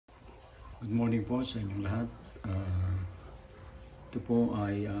Good morning po sa inyong lahat. Ito po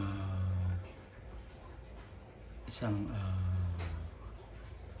ay isang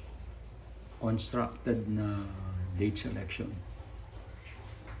constructed na date selection.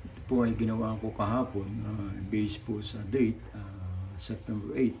 Ito po ay ginawa ko kahapon based po sa date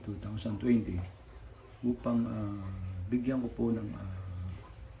September 8, 2020 upang bigyan ko po ng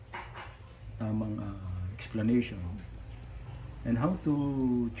tamang explanation and how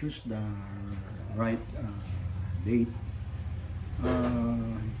to choose the right date.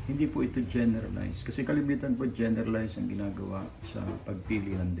 Hindi po ito generalize kasi kalimitan po generalize ang ginagawa sa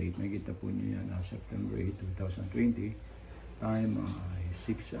pagpili ng date. Nakita po niyo yan September 8, 2020, time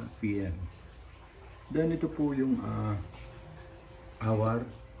 6 p.m. Then ito po yung hour,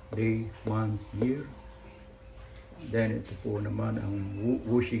 day, month, year. Then ito po naman ang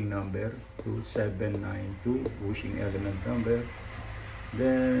washing number 2792, washing element number.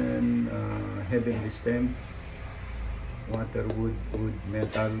 Then heavenly stem, water, wood,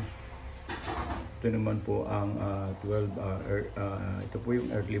 metal. Ito naman po ang 12 ito po yung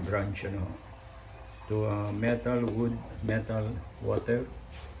earthly branch, ano. Ito metal, wood, metal, water.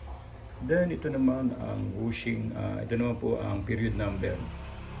 Then ito naman ang washing, ito naman po ang period number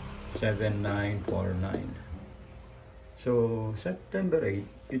 7949. So, September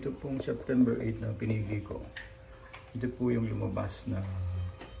 8, ito pong September 8 na pinili ko. Ito po yung lumabas na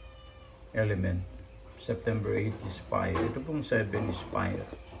element. September 8 is fire. Ito pong 7 is fire.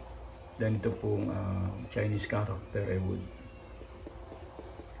 Then ito pong Chinese character ay wood.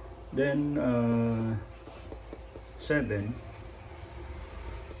 Then 7,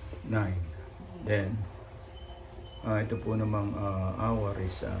 9. Then ito po namang hour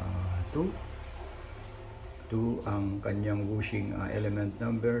is 2. 2 ang kanyang washing element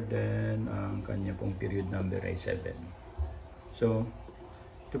number, then ang kanya pong period number ay 7. So,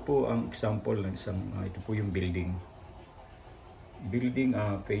 ito po ang example ng isang, ito po yung building. Building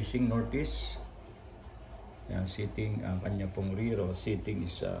facing northeast. Yan, sitting, ang kanya pong rear sitting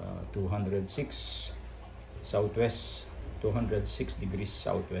is 206 southwest, 206 degrees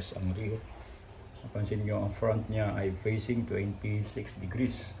southwest ang rear. Napansin nyo, ang front niya ay facing 26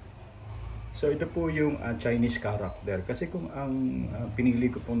 degrees. So ito po yung Chinese character. Kasi kung ang pinili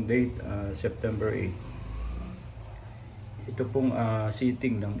ko pong date September 8, ito pong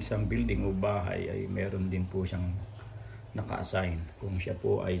seating ng isang building o bahay ay meron din po siyang naka-assign. Kung siya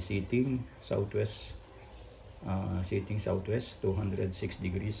po ay seating southwest, 206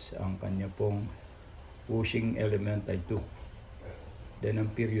 degrees, ang kanya pong washing element ay 2. Then ang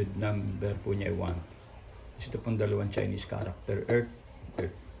period number po niya ay 1. Ito pong dalawang Chinese character, earth.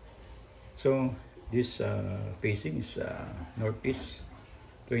 So, this facing is northeast,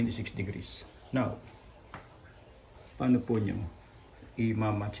 26 degrees. Now, paano po nyo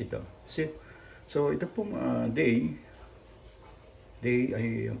i-match ito? So, ito pong day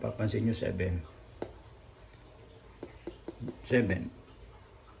ay papansin nyo 7.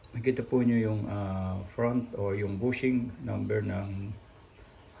 Nakita po nyo yung front or yung washing number ng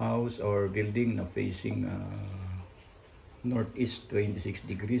house or building na facing northeast 26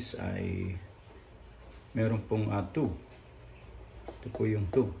 degrees ay meron pong 2. Ito po yung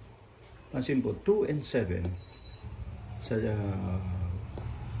 2. Pansin po, 2 and 7 sa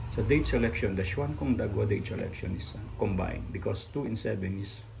date selection, the Xuan Kong date selection is combined because 2 and 7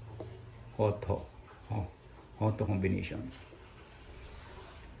 is auto combination.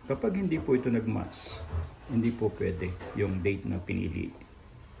 Kapag hindi po ito nagmatch, hindi po pwede yung date na pinili.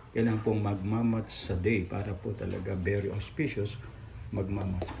 Kailangan pong magmamatch sa day para po talaga very auspicious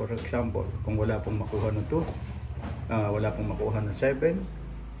magmamatch. For example, kung wala pong makuha ng 2, wala pong makuha ng 7,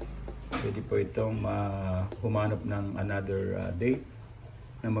 pwede po itong humanap ng another date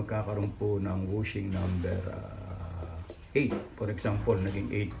na magkakaroon po ng washing number 8. For example,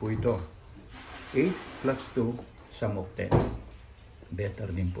 naging 8 po ito. 8 plus 2, sum of 10. Better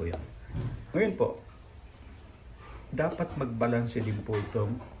din po yan. Ngayon po, dapat magbalanse din po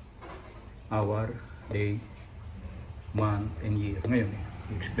itong hour, day, month, and year. Ngayon,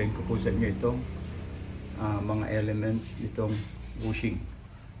 i-explain ko po sa inyo itong mga element itong washing.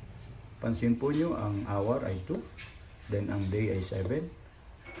 Pansin po nyo, ang hour ay 2, then ang day ay 7.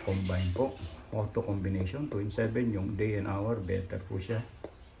 Combine po, auto combination, 2 and 7, yung day and hour, better po siya.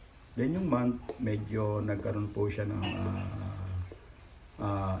 Then yung month, medyo nagkaroon po siya ng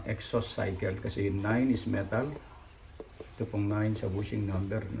exhaust cycle kasi 9 is metal. Ito pong 9 sa washing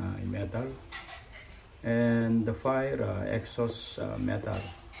number na metal. And the fire, exhaust metal.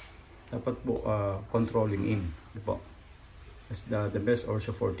 Dapat po controlling in. Ito po. That's the best or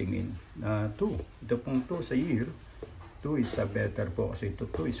supporting in. 2. Ito pong 2 sa year. 2 is better po kasi ito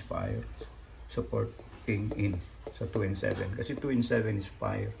 2 is fire, supporting in sa 2 and 7 kasi 2 and 7 is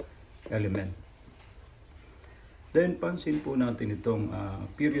fire element. Then pansin po natin itong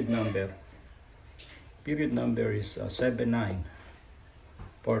period number. Period number is 7949.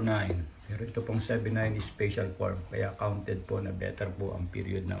 Pero ito pong 79 is special form kaya counted po na better po ang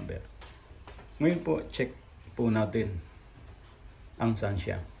period number. Ngayon po check po natin ang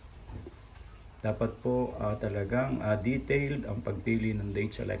sansya. Dapat po talagang detailed ang pagpili ng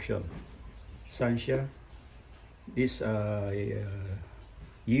date selection. Sansya, this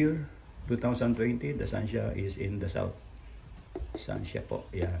year 2020, the sansya is in the south. Sansya po,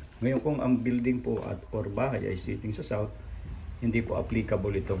 yan. Ngayon kung ang building po at or bahay ay sitting sa south, hindi po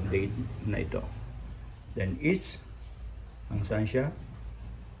applicable itong date na ito. Then is, ang sansya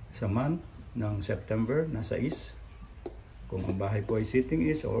sa month ng September nasa east. Kung ang bahay po ay sitting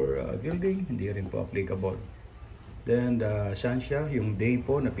is or building, hindi rin po applicable. Then the sansya, yung day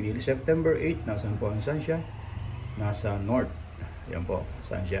po na pinili September 8, nasan po ang sansya? Nasa north. Yan po,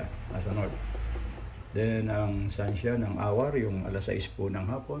 sansya, nasa north. Then ang sansya ng hour, yung alas 6 po ng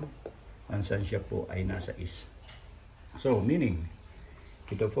hapon, ang sansya po ay nasa east. So meaning,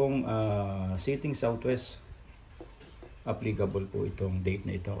 ito pong sitting southwest, applicable po itong date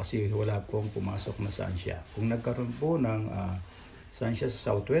na ito kasi wala pong pumasok na sansya. Kung nagkaroon po ng sansya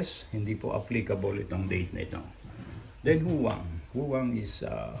sa southwest, hindi po applicable itong date na ito. Then huwang. Huwang is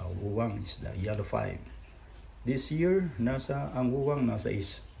the yellow 5. This year, ang huwang nasa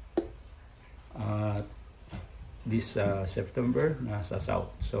east. This September, nasa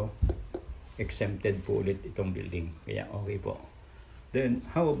south. So, exempted po ulit itong building. Kaya okay po. Then,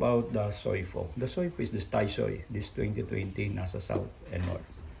 how about the soifo? The soifo is the Taisoy. This 2020 nasa south and north.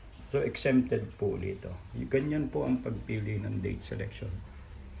 So, exempted po ulit ito. Ganyan po ang pagpili ng date selection.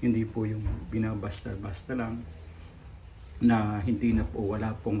 Hindi po yung binabasta-basta lang na hindi na po,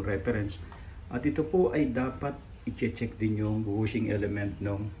 wala pong reference. At ito po ay dapat i-check din yung washing element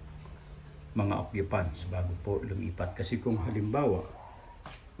ng mga occupants bago po lumipat. Kasi kung halimbawa,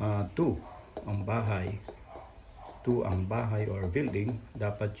 2 ang bahay or building,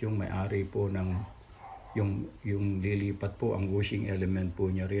 dapat yung may-ari po ng yung lilipat po, ang washing element po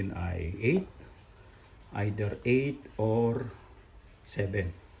niya rin ay 8, either 8 or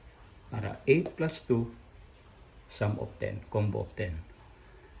 7. Para 8 plus 2, sum of 10, combo of 10.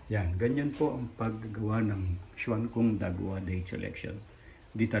 Yan, ganyan po ang paggagawa ng Xuan Kong date selection.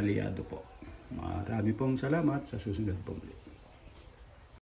 Detalyado po. Marami pong salamat, sa susunod po ulit.